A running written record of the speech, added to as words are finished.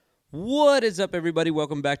What is up, everybody?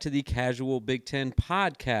 Welcome back to the Casual Big Ten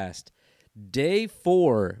Podcast. Day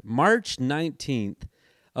 4, March 19th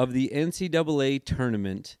of the NCAA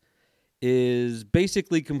tournament is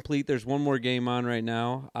basically complete. There's one more game on right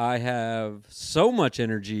now. I have so much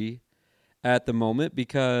energy at the moment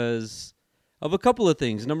because of a couple of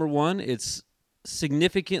things. Number one, it's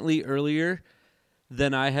significantly earlier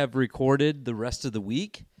than I have recorded the rest of the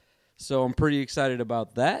week, so I'm pretty excited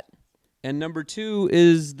about that. And number two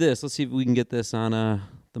is this. Let's see if we can get this on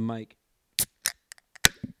the mic.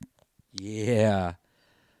 Yeah.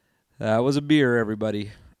 That was a beer,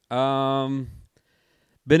 everybody. Been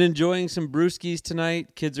enjoying some brewskis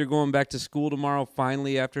tonight. Kids are going back to school tomorrow,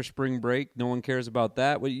 finally, after spring break. No one cares about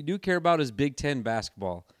that. What you do care about is Big Ten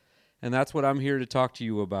basketball. And that's what I'm here to talk to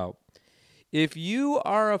you about. If you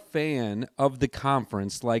are a fan of the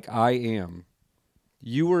conference like I am,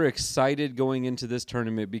 you were excited going into this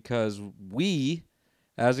tournament because we,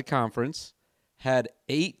 as a conference, had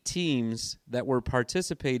 8 teams that were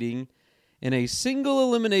participating in a single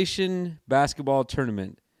elimination basketball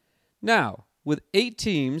tournament. Now, with 8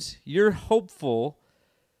 teams, you're hopeful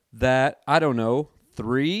that,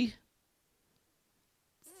 3,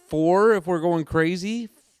 4, if we're going crazy,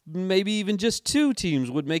 maybe even just 2 teams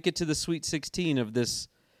would make it to the Sweet 16 of this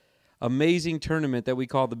amazing tournament that we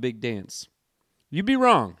call the Big Dance. You'd be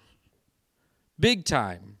wrong. Big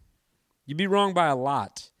time. You'd be wrong by a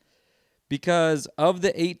lot. Because of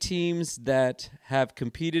the 8 teams that have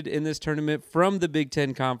competed in this tournament from the Big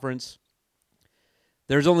Ten Conference,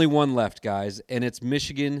 there's only one left, guys, and it's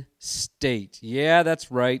Michigan State. Yeah,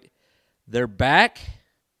 that's right. They're back.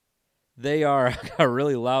 They are. I got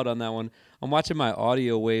really loud on that one. I'm watching my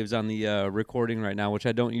audio waves on the recording right now, which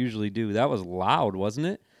I don't usually do. That was loud, wasn't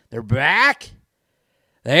it? They're back.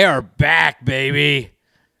 They are back, baby.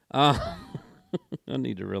 I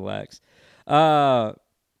need to relax. The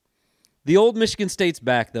old Michigan State's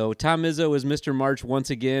back, though. Tom Izzo is Mr. March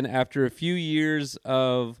once again after a few years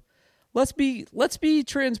of. Let's be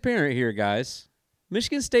transparent here, guys.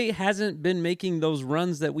 Michigan State hasn't been making those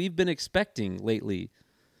runs that we've been expecting lately.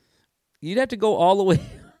 You'd have to go all the way.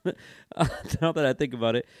 Now that I think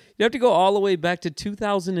about it, you have to go all the way back to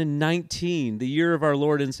 2019, the year of our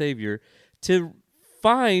Lord and Savior, to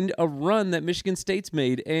find a run that Michigan State's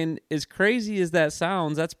made. And as crazy as that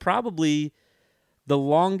sounds, that's probably the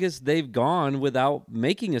longest they've gone without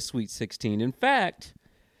making a Sweet 16. In fact,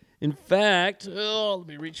 let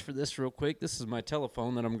me reach for this real quick. This is my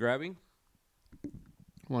telephone that I'm grabbing.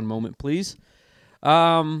 One moment, please.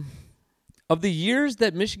 Of the years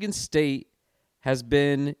that Michigan State has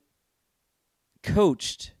been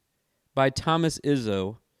coached by Thomas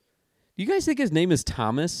Izzo, do you guys think his name is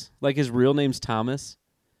Thomas? Like his real name's Thomas?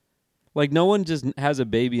 Like no one just has a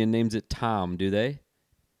baby and names it Tom, do they?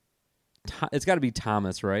 It's got to be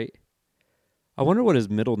Thomas, right? I wonder what his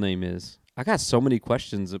middle name is. I got so many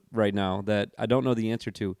questions right now that I don't know the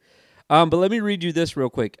answer to. But let me read you this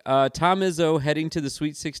real quick. Tom Izzo heading to the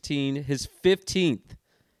Sweet 16, his 15th.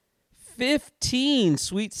 15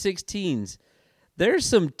 Sweet 16s. There's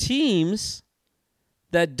some teams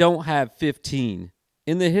that don't have 15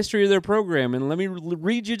 in the history of their program. And let me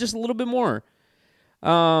read you just a little bit more.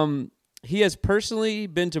 He has personally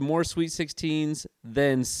been to more Sweet 16s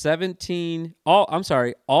than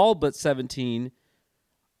all but 17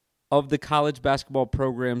 of the college basketball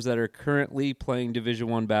programs that are currently playing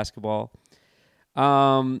Division I basketball.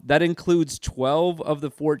 That includes 12 of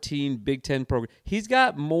the 14 Big Ten programs. He's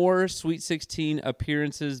got more Sweet 16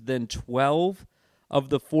 appearances than 12 of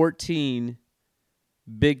the 14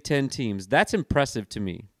 Big Ten teams. That's impressive to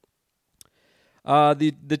me.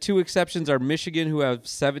 The 2 exceptions are Michigan, who have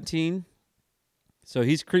 17. So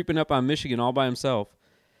he's creeping up on Michigan all by himself.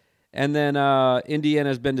 And then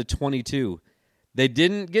Indiana's been to 22. They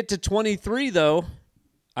didn't get to 23, though.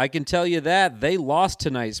 I can tell you that. They lost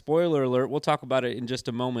tonight. Spoiler alert. We'll talk about it in just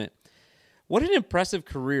a moment. What an impressive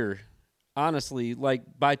career, honestly, like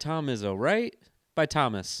by Tom Izzo, right? By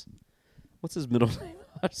Thomas. What's his middle name?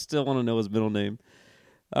 I still want to know his middle name.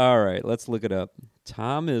 All right, let's look it up.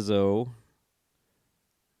 Tom Izzo.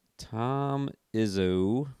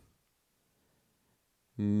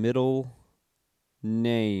 Middle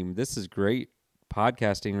name. This is great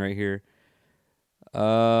podcasting right here.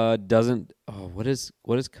 What is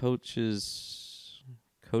Coach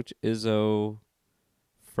Izzo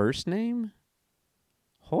first name?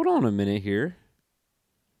 Hold on a minute here.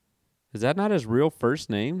 Is that not his real first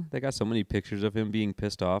name? They got so many pictures of him being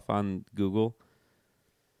pissed off on Google.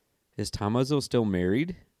 Is Tom Izzo still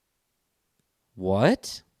married?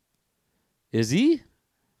 What? Is he?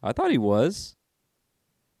 I thought he was.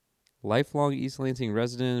 Lifelong East Lansing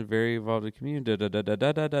resident, very involved in the community. Da, da, da,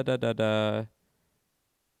 da, da, da, da, da, da.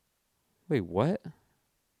 Wait, what?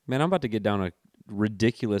 Man, I'm about to get down a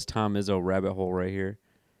ridiculous Tom Izzo rabbit hole right here.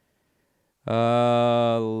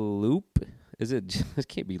 Loop? Is it? It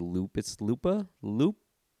can't be Loop. It's Lupa? Lupe?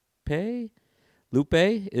 Lupe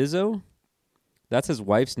Izzo? That's his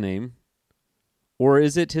wife's name. Or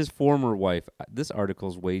is it his former wife? This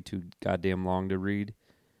article's way too goddamn long to read.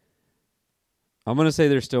 I'm going to say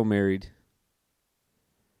they're still married.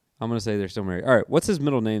 All right, what's his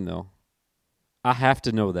middle name, though? I have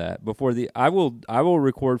to know that. I will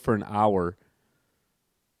record for an hour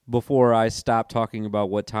before I stop talking about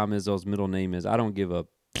what Tom Izzo's middle name is. I don't give a...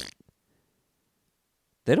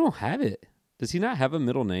 They don't have it. Does he not have a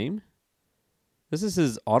middle name? This is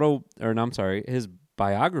his his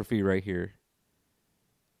biography right here.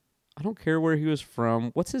 I don't care where he was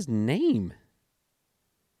from. What's his name?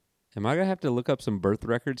 Am I going to have to look up some birth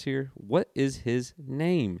records here? What is his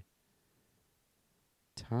name?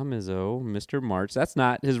 Tom Izzo, Mr. March. That's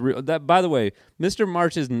not his real... By the way, Mr.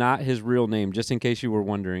 March is not his real name, just in case you were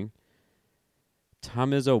wondering.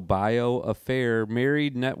 Tom Izzo, bio, affair,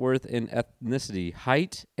 married, net worth, and ethnicity,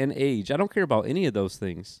 height, and age. I don't care about any of those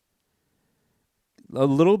things. A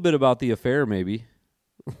little bit about the affair, maybe.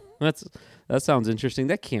 That sounds interesting.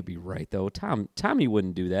 That can't be right, though. Tommy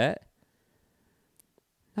wouldn't do that.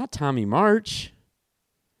 Not Tommy March.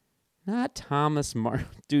 Not Thomas March.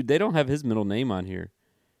 Dude, they don't have his middle name on here.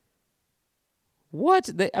 What?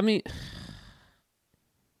 This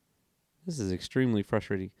is extremely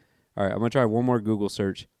frustrating. All right, I'm going to try one more Google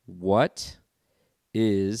search. What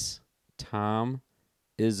is Tom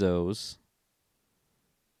Izzo's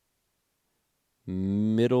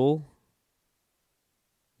middle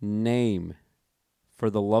name? For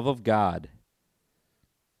the love of God.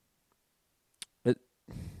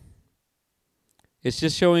 It's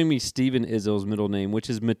just showing me Steven Izzo's middle name, which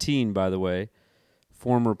is Mateen, by the way.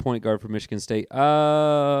 Former point guard for Michigan State.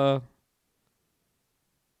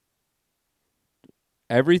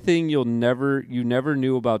 Everything you never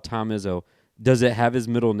knew about Tom Izzo. Does it have his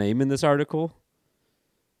middle name in this article?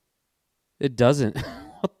 It doesn't.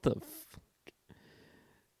 What the fuck?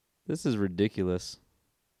 This is ridiculous.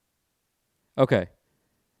 Okay.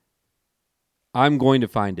 I'm going to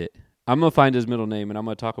find it. I'm going to find his middle name, and I'm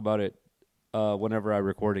going to talk about it whenever I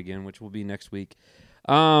record again, which will be next week.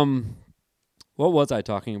 What was I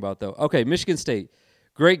talking about, though? Okay, Michigan State.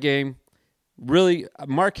 Great game. Really,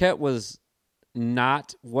 Marquette was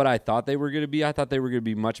not what I thought they were going to be. I thought they were going to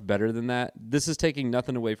be much better than that. This is taking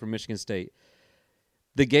nothing away from Michigan State.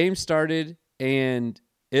 The game started, and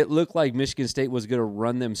it looked like Michigan State was going to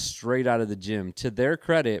run them straight out of the gym. To their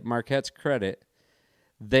credit, Marquette's credit,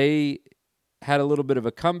 they had a little bit of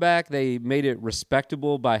a comeback. They made it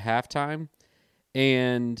respectable by halftime,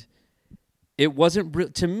 and it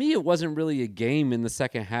wasn't to me. It wasn't really a game in the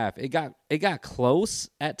second half. It got close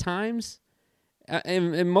at times,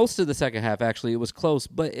 and most of the second half actually it was close.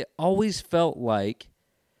 But it always felt like,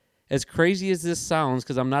 as crazy as this sounds,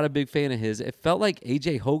 because I'm not a big fan of his, it felt like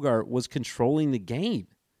A.J. Hogarth was controlling the game.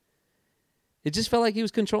 It just felt like he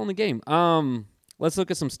was controlling the game. Let's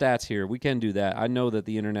look at some stats here. We can do that. I know that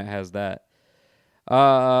the internet has that.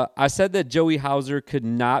 I said that Joey Hauser could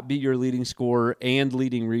not be your leading scorer and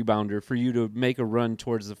leading rebounder for you to make a run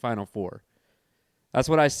towards the Final Four. That's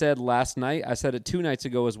what I said last night. I said it 2 nights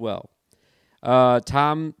ago as well.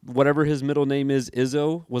 Tom, whatever his middle name is,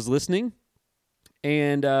 Izzo, was listening.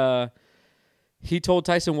 And he told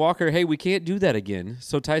Tyson Walker, hey, we can't do that again.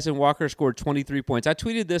 So Tyson Walker scored 23 points. I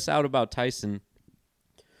tweeted this out about Tyson.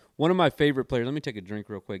 One of my favorite players. Let me take a drink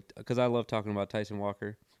real quick because I love talking about Tyson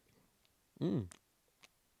Walker.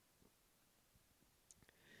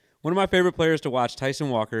 One of my favorite players to watch,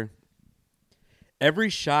 Tyson Walker.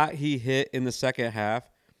 Every shot he hit in the second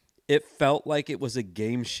half, it felt like it was a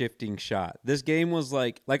game-shifting shot. This game was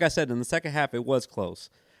like I said, in the second half, it was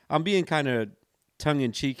close. I'm being kind of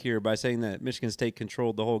tongue-in-cheek here by saying that Michigan State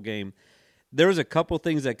controlled the whole game. There was a couple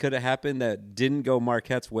things that could have happened that didn't go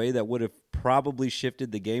Marquette's way that would have probably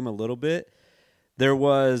shifted the game a little bit. There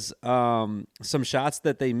was some shots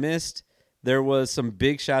that they missed. There was some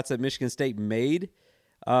big shots that Michigan State made.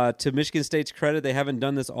 To Michigan State's credit, they haven't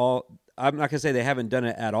done this all. I'm not going to say they haven't done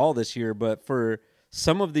it at all this year, but for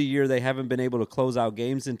some of the year, they haven't been able to close out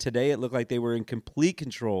games. And today, it looked like they were in complete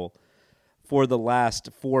control for the last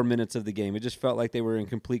 4 minutes of the game. It just felt like they were in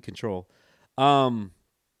complete control. The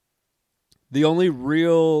only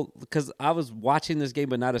real, because I was watching this game,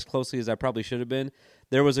 but not as closely as I probably should have been.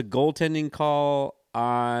 There was a goaltending call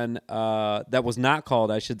on that was not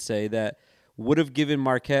called, I should say, that would have given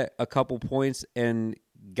Marquette a couple points and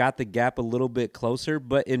got the gap a little bit closer.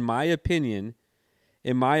 But in my opinion,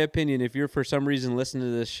 if you're for some reason listening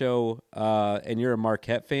to this show and you're a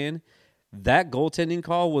Marquette fan, that goaltending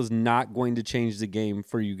call was not going to change the game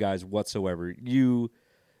for you guys whatsoever. You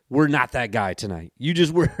were not that guy tonight. You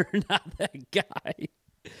just were not that guy.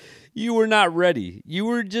 You were not ready. You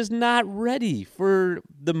were just not ready for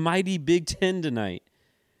the mighty Big Ten tonight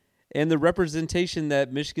and the representation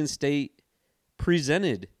that Michigan State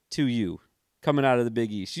presented to you coming out of the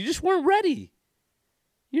Big East. You just weren't ready.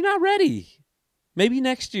 You're not ready. Maybe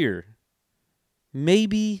next year.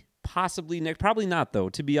 Maybe, possibly next. Probably not, though,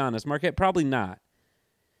 to be honest. Marquette, probably not.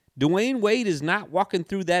 Dwayne Wade is not walking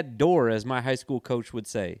through that door, as my high school coach would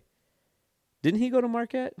say. Didn't he go to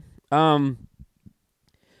Marquette?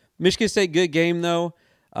 Michigan State, good game, though.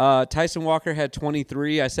 Tyson Walker had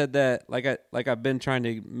 23. I said that like I've been trying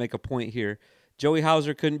to make a point here. Joey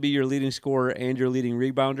Hauser couldn't be your leading scorer and your leading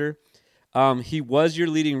rebounder. He was your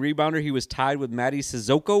leading rebounder. He was tied with Matty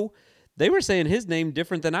Sissoko. They were saying his name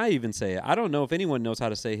different than I even say it. I don't know if anyone knows how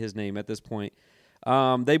to say his name at this point.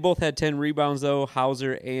 They both had 10 rebounds, though,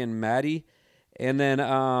 Hauser and Matty. And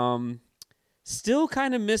then still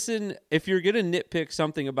kind of missing, if you're going to nitpick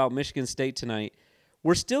something about Michigan State tonight,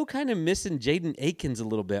 we're still kind of missing Jaden Akins a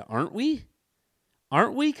little bit, aren't we?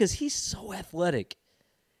 Aren't we? Because he's so athletic.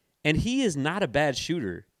 And he is not a bad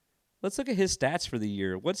shooter. Let's look at his stats for the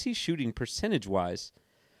year. What's he shooting percentage-wise?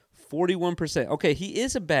 41%. Okay, he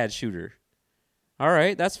is a bad shooter. All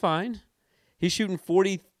right, that's fine. He's shooting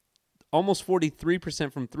almost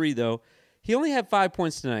 43% from three, though. He only had 5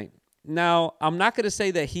 points tonight. Now, I'm not going to say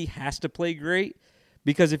that he has to play great,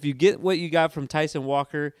 because if you get what you got from Tyson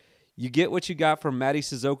Walker, you get what you got from Matty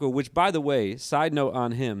Sissoko, which, by the way, side note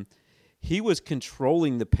on him, he was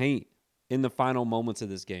controlling the paint in the final moments of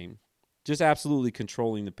this game. Just absolutely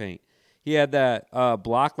controlling the paint. He had that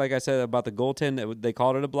block, like I said, about the goaltend. They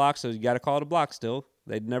called it a block, so you got to call it a block still.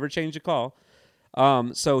 They'd never change the call.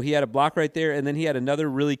 So he had a block right there, and then he had another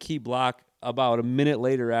really key block about a minute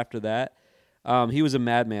later after that. He was a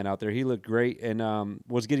madman out there. He looked great and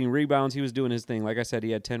was getting rebounds. He was doing his thing. Like I said,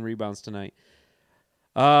 he had 10 rebounds tonight.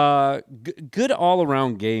 Good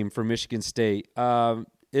all-around game for Michigan State.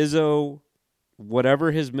 Izzo,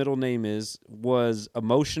 whatever his middle name is, was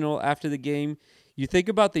emotional after the game. You think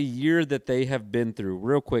about the year that they have been through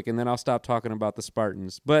real quick, and then I'll stop talking about the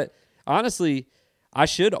Spartans. But honestly, I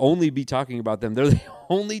should only be talking about them. They're the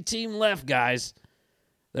only team left, guys.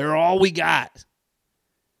 They're all we got.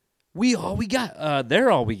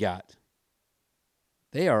 They're all we got.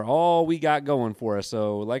 They are all we got going for us.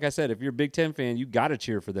 So, like I said, if you're a Big Ten fan, you got to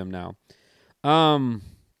cheer for them now.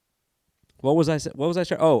 What was I saying?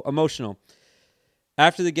 Oh, emotional.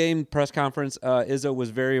 After the game press conference, Izzo was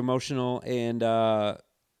very emotional and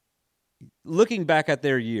looking back at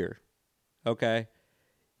their year, okay?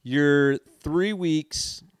 You're 3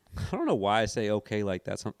 weeks. I don't know why I say okay like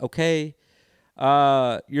that. Okay.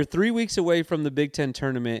 You're 3 weeks away from the Big Ten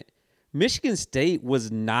tournament. Michigan State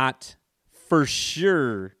was not for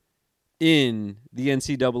sure in the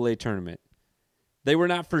NCAA tournament. They were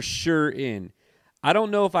not for sure in. I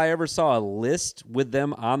don't know if I ever saw a list with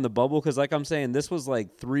them on the bubble because, like I'm saying, this was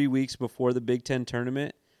like 3 weeks before the Big Ten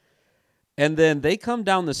tournament. And then they come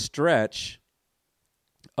down the stretch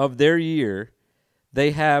of their year.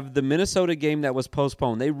 They have the Minnesota game that was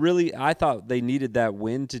postponed. I thought they needed that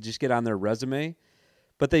win to just get on their resume.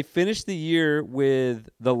 But they finished the year with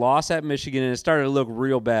the loss at Michigan, and it started to look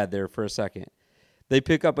real bad there for a second. They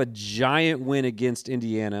pick up a giant win against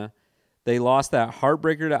Indiana. They lost that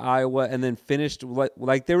heartbreaker to Iowa and then finished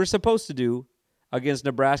like they were supposed to do against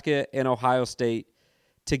Nebraska and Ohio State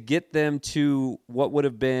to get them to what would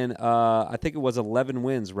have been, I think it was 11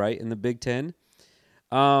 wins, right, in the Big Ten.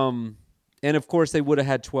 And, of course, they would have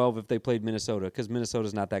had 12 if they played Minnesota because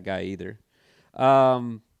Minnesota's not that guy either.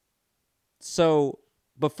 But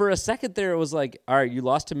for a second there, it was like, all right, you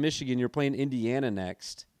lost to Michigan. You're playing Indiana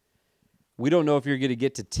next. We don't know if you're going to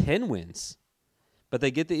get to 10 wins. But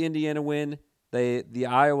they get the Indiana win, the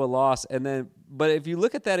Iowa loss, and then. But if you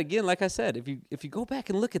look at that again, like I said, if you go back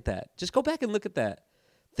and look at that, just go back and look at that.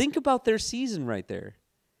 Think about their season right there.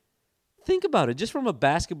 Think about it, just from a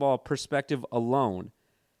basketball perspective alone.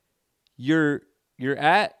 You're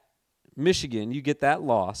at Michigan, you get that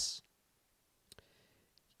loss.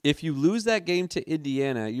 If you lose that game to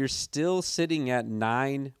Indiana, you're still sitting at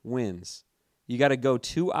 9 wins. You got to go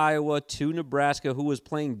to Iowa, to Nebraska, who was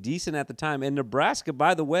playing decent at the time. And Nebraska,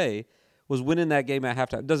 by the way, was winning that game at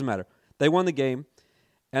halftime. It doesn't matter. They won the game.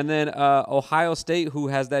 And then Ohio State, who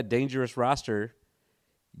has that dangerous roster,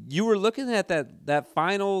 you were looking at those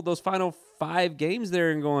final 5 games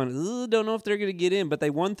there and going, don't know if they're going to get in. But they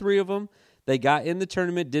won 3 of them. They got in the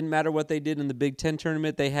tournament. Didn't matter what they did in the Big Ten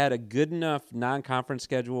tournament. They had a good enough non-conference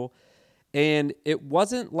schedule. And it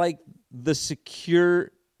wasn't like the security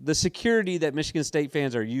that Michigan State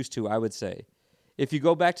fans are used to, I would say. If you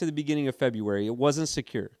go back to the beginning of February, it wasn't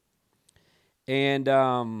secure. And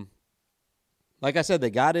like I said, they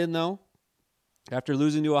got in, though, after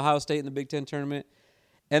losing to Ohio State in the Big Ten tournament.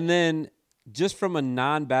 And then just from a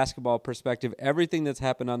non-basketball perspective, everything that's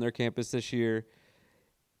happened on their campus this year,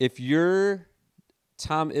 if you're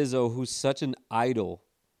Tom Izzo, who's such an idol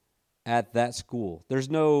at that school, that's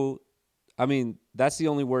the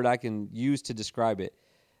only word I can use to describe it.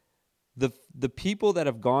 The people that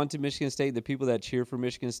have gone to Michigan State, the people that cheer for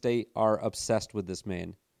Michigan State are obsessed with this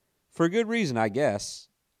man. For good reason, I guess.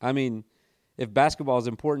 I mean, if basketball is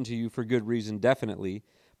important to you, for good reason, definitely.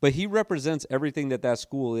 But he represents everything that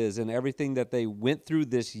school is, and everything that they went through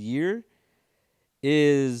this year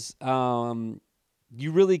is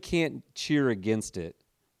you really can't cheer against it.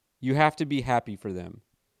 You have to be happy for them.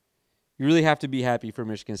 You really have to be happy for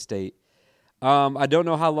Michigan State. I don't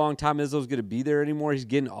know how long Tom Izzo's going to be there anymore. He's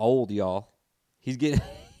getting old, y'all. He's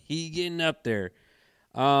getting up there.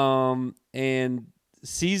 And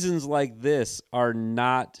seasons like this are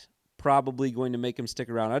not probably going to make him stick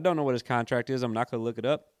around. I don't know what his contract is. I'm not going to look it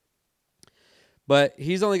up. But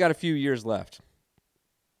he's only got a few years left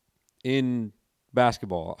in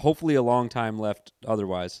basketball. Hopefully a long time left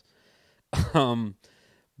otherwise.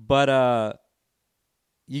 But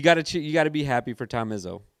you got to be happy for Tom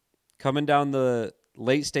Izzo. Coming down the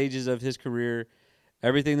late stages of his career,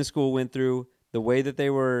 everything the school went through, the way that they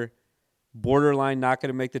were borderline not going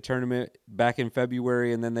to make the tournament back in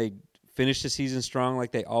February, and then they finished the season strong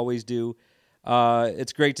like they always do.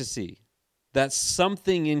 It's great to see that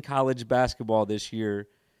something in college basketball this year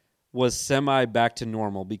was semi back to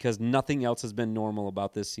normal, because nothing else has been normal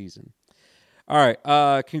about this season. All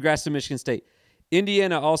right, congrats to Michigan State.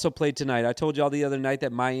 Indiana also played tonight. I told y'all the other night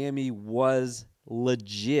that Miami was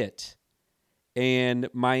legit, and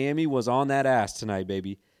Miami was on that ass tonight,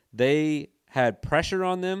 baby. They had pressure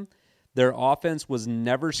on them. Their offense was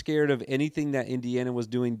never scared of anything that Indiana was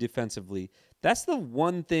doing defensively. That's the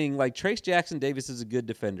one thing. Like, Trace Jackson Davis is a good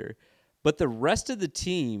defender, but the rest of the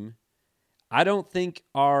team, I don't think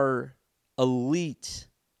are elite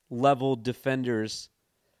level defenders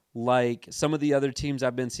like some of the other teams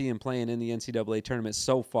I've been seeing playing in the NCAA tournament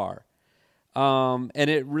so far. And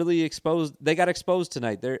it really they got exposed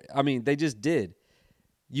tonight. They just did.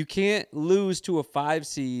 You can't lose to a 5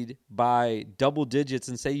 seed by double digits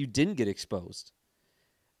and say you didn't get exposed.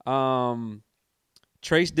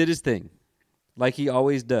 Trace did his thing, like he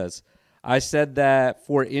always does. I said that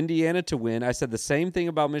for Indiana to win, I said the same thing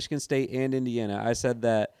about Michigan State and Indiana. I said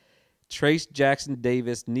that Trace Jackson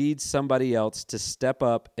Davis needs somebody else to step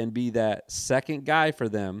up and be that second guy for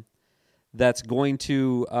them that's going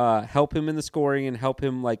to help him in the scoring and help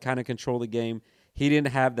him like kind of control the game. He didn't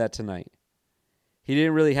have that tonight. He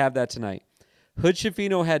didn't really have that tonight. Hood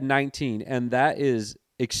Schifino had 19, and that is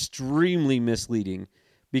extremely misleading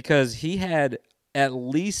because he had at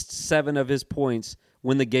least 7 of his points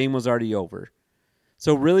when the game was already over.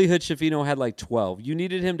 So really, Hood Schifino had like 12. You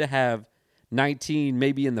needed him to have 19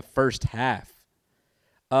 maybe in the first half.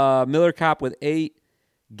 Miller Kopp with 8.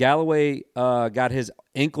 Galloway got his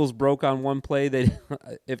ankles broke on one play.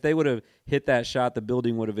 If they would have hit that shot, the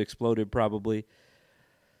building would have exploded probably.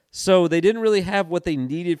 So they didn't really have what they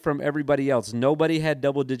needed from everybody else. Nobody had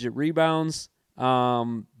double-digit rebounds.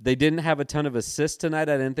 They didn't have a ton of assists tonight.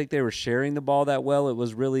 I didn't think they were sharing the ball that well. It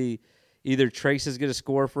was really either Trace is going to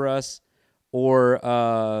score for us or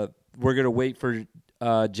we're going to wait for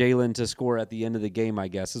Jalen to score at the end of the game, I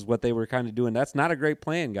guess, is what they were kind of doing. That's not a great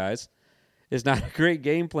plan, guys. It's not a great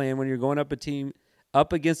game plan when you're going up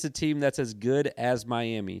against a team that's as good as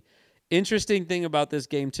Miami. Interesting thing about this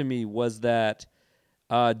game to me was that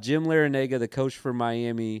Jim Larinaga, the coach for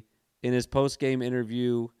Miami, in his post-game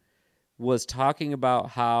interview was talking about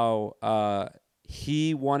how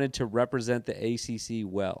he wanted to represent the ACC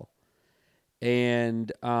well.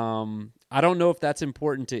 And I don't know if that's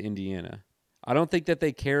important to Indiana. I don't think that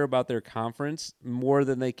they care about their conference more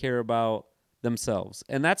than they care about themselves.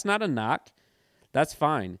 And that's not a knock. That's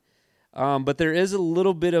fine. But there is a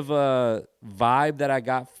little bit of a vibe that I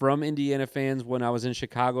got from Indiana fans when I was in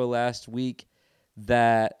Chicago last week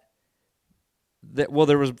that there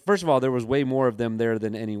was way more of them there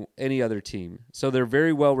than any other team. So they're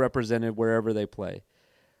very well represented wherever they play.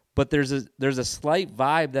 But there's a slight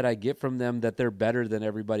vibe that I get from them that they're better than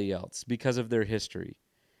everybody else because of their history.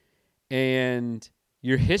 And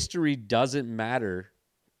your history doesn't matter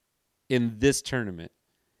in this tournament.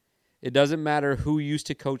 It doesn't matter who used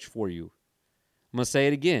to coach for you. I'm going to say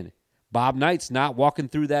it again. Bob Knight's not walking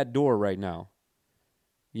through that door right now.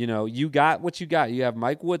 You know, you got what you got. You have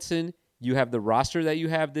Mike Woodson. You have the roster that you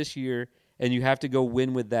have this year, and you have to go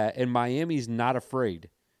win with that. And Miami's not afraid.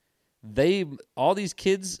 All these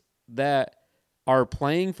kids that are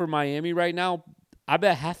playing for Miami right now, I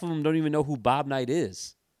bet half of them don't even know who Bob Knight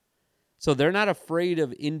is. So they're not afraid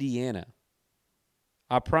of Indiana.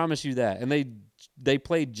 I promise you that. And they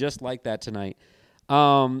played just like that tonight.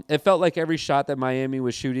 It felt like every shot that Miami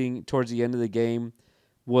was shooting towards the end of the game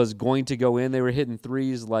was going to go in. They were hitting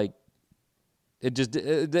threes like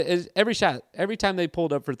every shot, every time they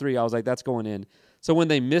pulled up for three, I was like, that's going in. So when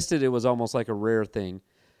they missed it, it was almost like a rare thing.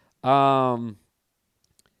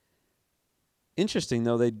 Interesting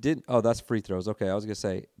though, they didn't. Oh, that's free throws. Okay, I was gonna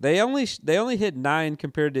say they only hit 9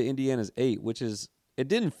 compared to Indiana's 8, which is it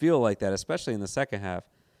didn't feel like that, especially in the second half.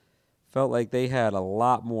 Felt like they had a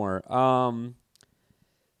lot more.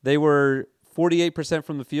 They were 48%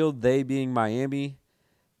 from the field. They being Miami,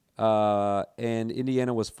 and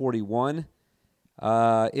Indiana was 41.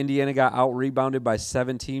 Indiana got out rebounded by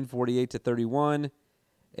 17, 48-31,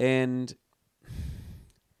 and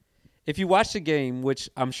if you watched the game, which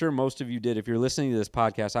I'm sure most of you did, if you're listening to this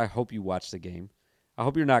podcast, I hope you watched the game. I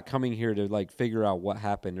hope you're not coming here to like figure out what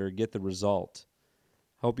happened or get the result.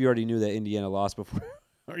 I hope you already knew that Indiana lost before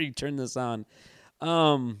you turned this on.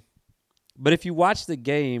 But if you watch the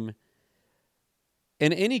game,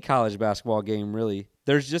 in any college basketball game, really,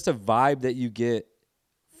 there's just a vibe that you get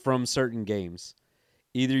from certain games.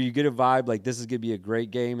 Either you get a vibe like this is going to be a great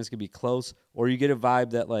game, it's going to be close, or you get a vibe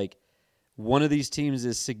that like one of these teams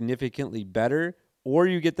is significantly better, or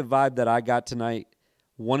you get the vibe that I got tonight.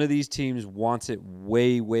 One of these teams wants it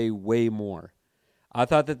way, way, way more. I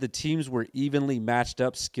thought that the teams were evenly matched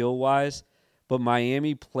up skill-wise, but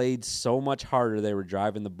Miami played so much harder. They were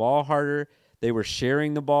driving the ball harder. They were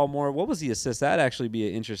sharing the ball more. What was the assist? That'd actually be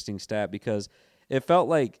an interesting stat because it felt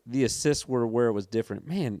like the assists were where it was different.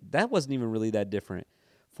 Man, that wasn't even really that different.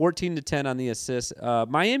 14-10 on the assists.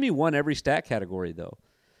 Miami won every stat category, though.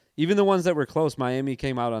 Even the ones that were close, Miami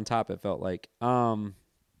came out on top, it felt like.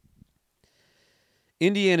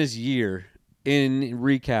 Indiana's year, in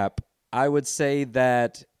recap, I would say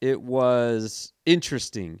that it was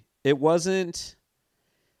interesting. It wasn't,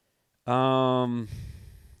 how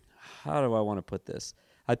do I want to put this?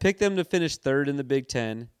 I picked them to finish third in the Big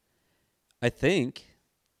Ten, I think.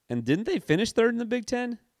 And didn't they finish third in the Big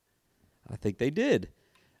Ten? I think they did.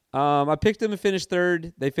 I picked them to finish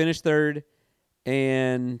third. They finished third.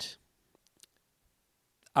 And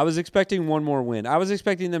I was expecting one more win. I was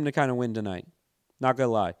expecting them to kind of win tonight. Not going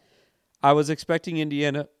to lie. I was expecting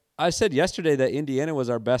Indiana. I said yesterday that Indiana was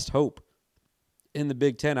our best hope in the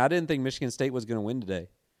Big Ten. I didn't think Michigan State was going to win today.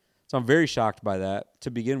 So I'm very shocked by that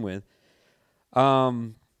to begin with.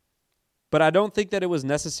 But I don't think that it was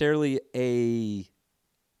necessarily a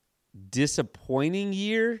disappointing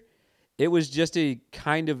year. It was just a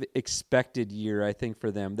kind of expected year, I think,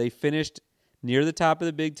 for them. They finished near the top of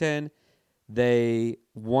the Big Ten. They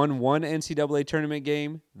won one NCAA tournament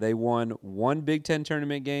game. They won one Big Ten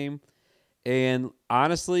tournament game. And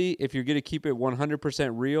honestly, if you're going to keep it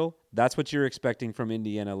 100% real, that's what you're expecting from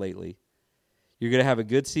Indiana lately. You're going to have a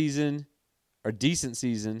good season, or decent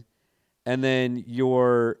season, and then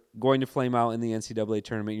you're going to flame out in the NCAA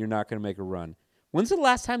tournament. You're not going to make a run. When's the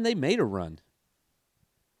last time they made a run?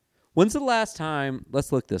 When's the last time?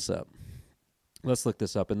 Let's look this up.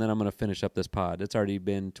 And then I'm going to finish up this pod. It's already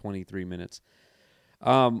been 23 minutes.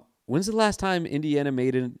 When's the last time Indiana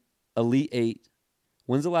made an Elite Eight?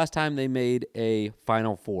 When's the last time they made a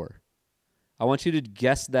Final Four? I want you to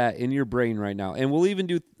guess that in your brain right now. And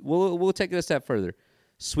we'll take it a step further.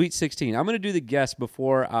 Sweet 16. I'm going to do the guess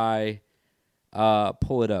before I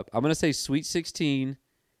pull it up. I'm going to say Sweet 16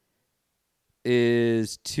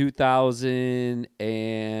 is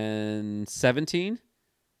 2017.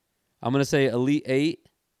 I'm going to say Elite 8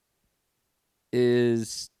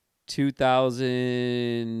 is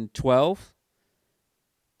 2012.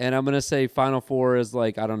 And I'm going to say Final Four is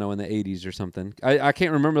like, I don't know, in the 80s or something. I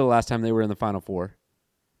can't remember the last time they were in the Final Four.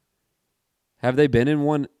 Have they been in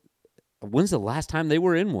one? When's the last time they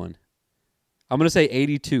were in one? I'm going to say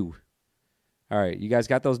 82. All right, you guys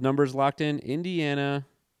got those numbers locked in? Indiana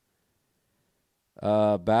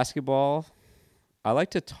basketball. I like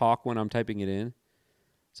to talk when I'm typing it in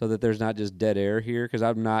so that there's not just dead air here because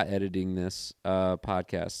I'm not editing this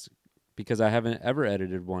podcast because I haven't ever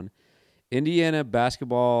edited one. Indiana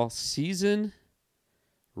basketball season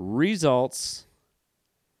results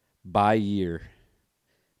by year.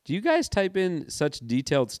 Do you guys type in such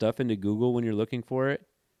detailed stuff into Google when you're looking for it?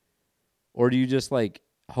 Or do you just like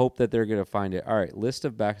hope that they're going to find it? All right, list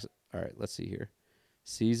of All right, let's see here.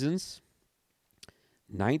 Seasons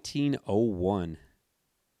 1901.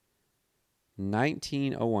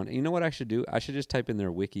 1901. You know what I should do? I should just type in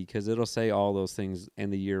their wiki because it'll say all those things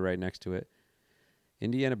and the year right next to it.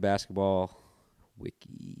 Indiana basketball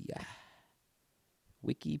wiki.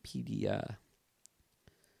 Wikipedia.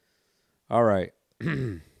 All right.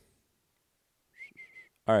 All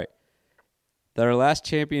right. Their last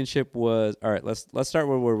championship was, all right, let's start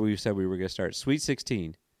with where we said we were going to start. Sweet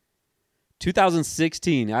 16.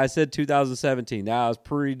 2016. I said 2017. That was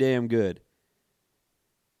pretty damn good.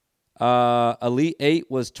 Elite 8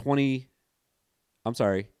 was 20. I'm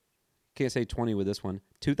sorry. Can't say 20 with this one.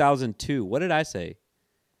 2002. What did I say? Did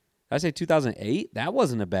I say 2008? That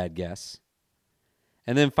wasn't a bad guess.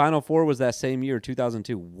 And then Final Four was that same year,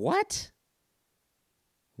 2002. What?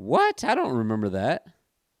 I don't remember that.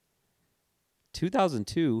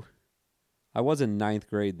 2002. I was in 9th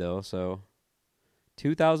grade, though, so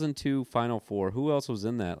 2002 Final Four. Who else was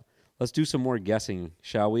in that? Let's do some more guessing,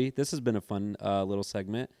 shall we? This has been a fun little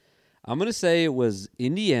segment. I'm going to say it was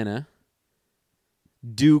Indiana.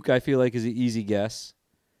 Duke, I feel like, is an easy guess.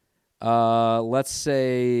 Let's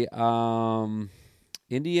say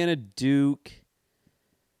Indiana, Duke.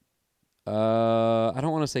 I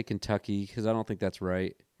don't want to say Kentucky because I don't think that's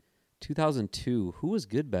right. 2002. Who was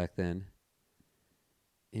good back then?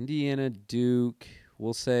 Indiana, Duke.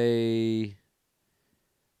 We'll say.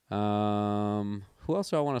 Who else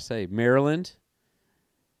do I want to say? Maryland.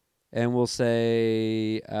 And we'll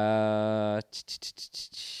say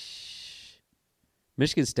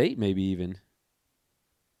Michigan State, maybe even.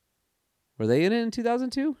 Were they in it in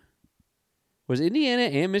 2002? Was Indiana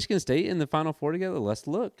and Michigan State in the Final Four together? Let's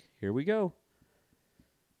look. Here we go.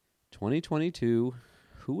 2022.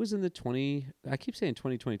 Who was in the 20? I keep saying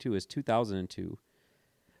 2022. It's 2002.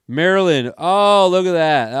 Maryland. Oh, look at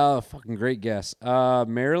that. Oh, fucking great guess.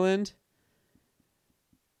 Maryland,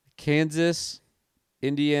 Kansas,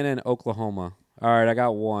 Indiana, and Oklahoma. All right, I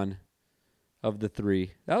got one of the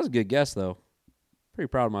three. That was a good guess, though. Pretty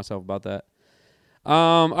proud of myself about that.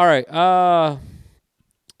 All right.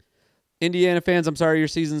 Indiana fans, I'm sorry your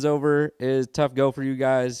season's over. It's a tough go for you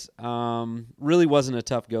guys. Really wasn't a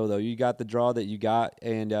tough go, though. You got the draw that you got,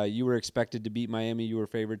 and you were expected to beat Miami. You were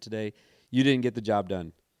favored today. You didn't get the job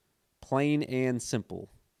done. Plain and simple.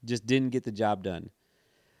 Just didn't get the job done.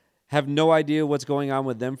 Have no idea what's going on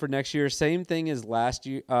with them for next year. Same thing as last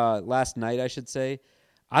night, I should say.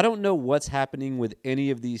 I don't know what's happening with any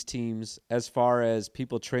of these teams as far as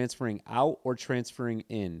people transferring out or transferring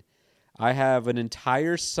in. I have an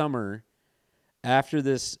entire summer after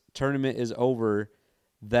this tournament is over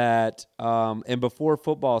that and before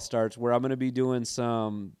football starts where I'm going to be doing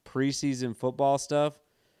some preseason football stuff.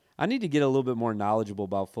 I need to get a little bit more knowledgeable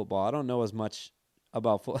about football. I don't know as much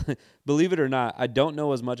about football. Believe it or not, I don't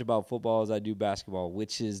know as much about football as I do basketball,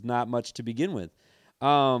 which is not much to begin with.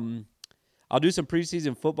 I'll do some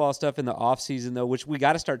preseason football stuff in the offseason, though, which we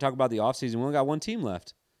got to start talking about the offseason. We only got one team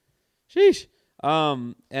left. Sheesh.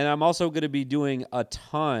 And I'm also going to be doing a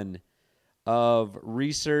ton of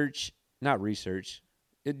research. Not research.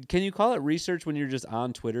 Can you call it research when you're just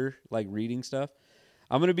on Twitter, like reading stuff?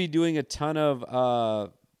 I'm going to be doing a ton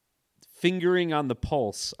of fingering on the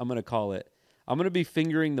pulse, I'm going to call it. I'm going to be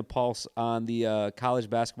fingering the pulse on the college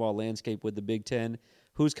basketball landscape with the Big Ten,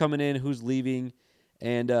 who's coming in, who's leaving,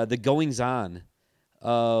 and the goings-on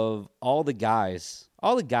of all the guys,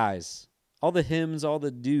 all the hymns, all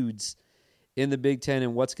the dudes in the Big Ten,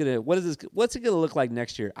 and what's it gonna look like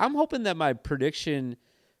next year? I'm hoping that my prediction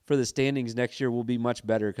for the standings next year will be much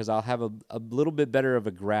better because I'll have a little bit better of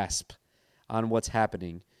a grasp on what's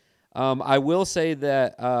happening. I will say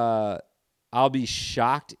that I'll be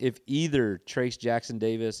shocked if either Trace Jackson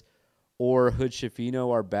Davis or Hood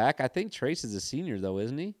Schifino are back. I think Trace is a senior, though,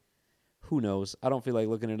 isn't he? Who knows? I don't feel like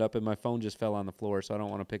looking it up, and my phone just fell on the floor, so I don't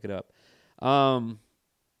want to pick it up. I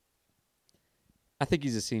think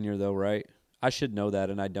he's a senior, though, right? I should know that,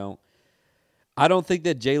 and I don't. I don't think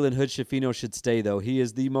that Jalen Hood Schifino should stay, though. He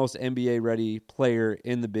is the most NBA-ready player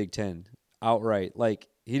in the Big Ten, outright. Like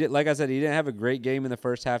I said, he didn't have a great game in the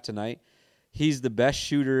first half tonight. He's the best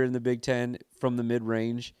shooter in the Big Ten from the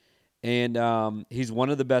mid-range, and he's one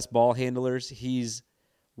of the best ball handlers. He's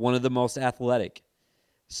one of the most athletic.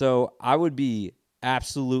 So I would be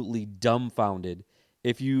absolutely dumbfounded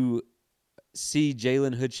if you see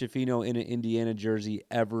Jalen Hood Schifino in an Indiana jersey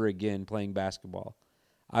ever again playing basketball.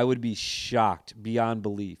 I would be shocked beyond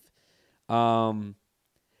belief. I've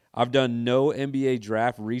done no NBA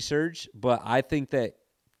draft research, but I think that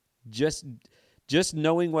just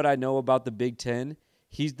knowing what I know about the Big Ten,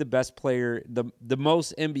 he's the best player, the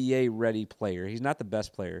most NBA ready player. He's not the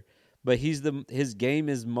best player, but his game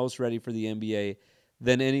is most ready for the NBA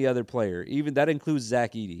than any other player. Even that includes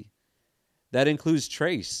Zach Edey. That includes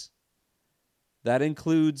Trace. That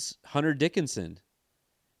includes Hunter Dickinson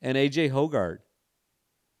and A.J. Hoggard.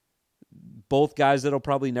 Both guys that'll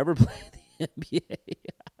probably never play in the NBA.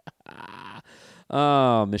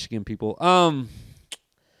 Oh, Michigan people.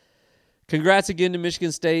 Congrats again to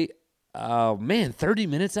Michigan State. Man, 30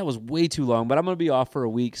 minutes? That was way too long, but I'm going to be off for a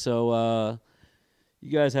week, so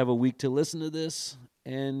you guys have a week to listen to this,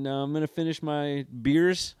 and I'm going to finish my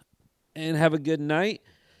beers and have a good night.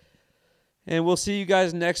 And we'll see you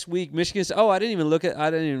guys next week. Michigan. Oh, I didn't even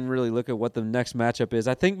really look at what the next matchup is.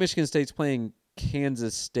 I think Michigan State's playing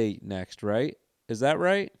Kansas State next, right? Is that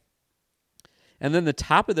right? And then the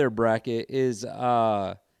top of their bracket is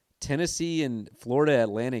Tennessee and Florida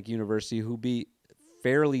Atlantic University, who beat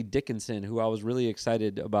Fairleigh Dickinson, who I was really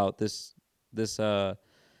excited about this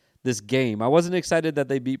game. I wasn't excited that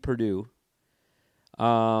they beat Purdue.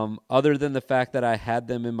 Other than the fact that I had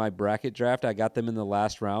them in my bracket draft, I got them in the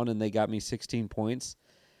last round, and they got me 16 points.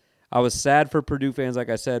 I was sad for Purdue fans, like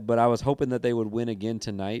I said, but I was hoping that they would win again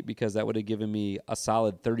tonight because that would have given me a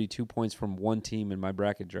solid 32 points from one team in my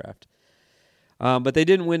bracket draft. But they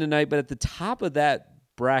didn't win tonight. But at the top of that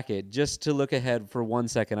bracket, just to look ahead for 1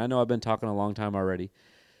 second, I know I've been talking a long time already.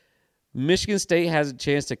 Michigan State has a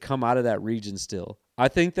chance to come out of that region still. I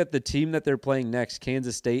think that the team that they're playing next,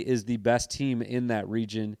 Kansas State, is the best team in that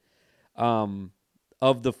region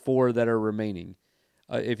of the four that are remaining.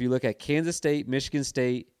 If you look at Kansas State, Michigan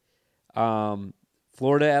State,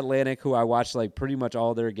 Florida Atlantic, who I watched like pretty much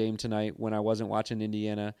all their game tonight when I wasn't watching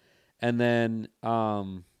Indiana, and then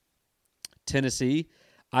Tennessee,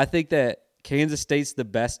 I think that Kansas State's the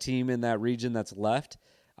best team in that region that's left.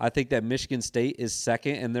 I think that Michigan State is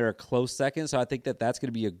second, and they're a close second, so I think that that's going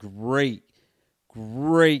to be a great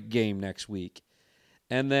game next week.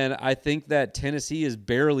 And then I think that Tennessee is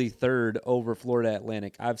barely third over Florida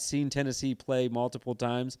Atlantic. I've seen Tennessee play multiple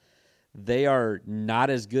times. They are not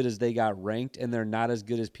as good as they got ranked, and they're not as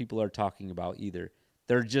good as people are talking about either.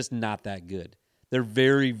 They're just not that good. They're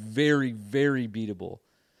very, very, very beatable.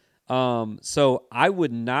 So I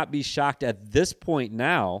would not be shocked at this point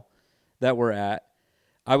now that we're at.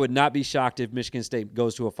 I would not be shocked if Michigan State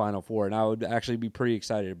goes to a Final Four, and I would actually be pretty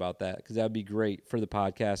excited about that because that would be great for the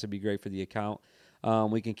podcast. It would be great for the account.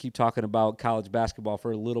 We can keep talking about college basketball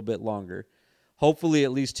for a little bit longer, hopefully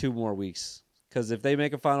at least 2 more weeks, because if they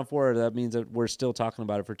make a Final Four, that means that we're still talking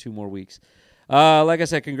about it for 2 more weeks. Like I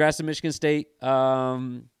said, congrats to Michigan State.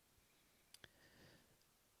 Good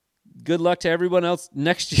luck to everyone else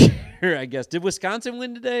next year, I guess. Did Wisconsin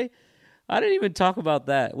win today? I didn't even talk about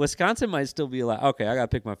that. Wisconsin might still be alive. Okay, I got to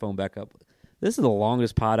pick my phone back up. This is the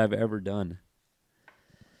longest pod I've ever done.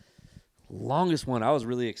 Longest one. I was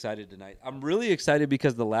really excited tonight. I'm really excited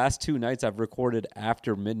because the last 2 nights I've recorded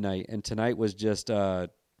after midnight, and tonight was just it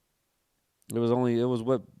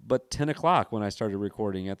was 10 o'clock when I started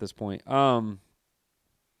recording at this point.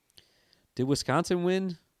 Did Wisconsin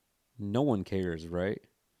win? No one cares, right?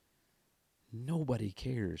 Nobody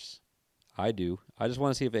cares. I do. I just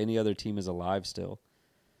want to see if any other team is alive still.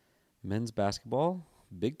 Men's basketball,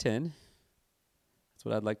 Big Ten. That's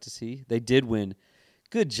what I'd like to see. They did win.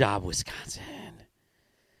 Good job, Wisconsin.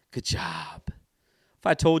 Good job. If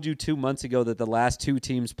I told you 2 months ago that the last 2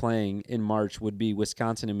 teams playing in March would be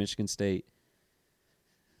Wisconsin and Michigan State,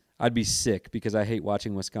 I'd be sick because I hate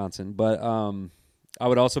watching Wisconsin. But I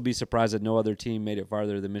would also be surprised that no other team made it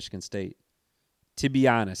farther than Michigan State. To be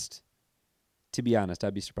honest,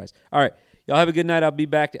 I'd be surprised. All right. Y'all have a good night. I'll be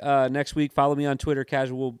back next week. Follow me on Twitter,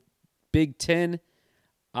 Casual Big Ten.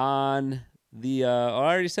 On the, I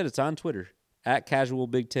already said it's on Twitter, at Casual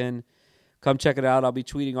Big Ten. Come check it out. I'll be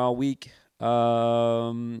tweeting all week.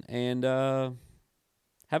 And have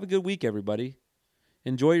a good week, everybody.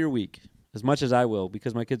 Enjoy your week as much as I will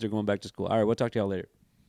because my kids are going back to school. All right. We'll talk to y'all later.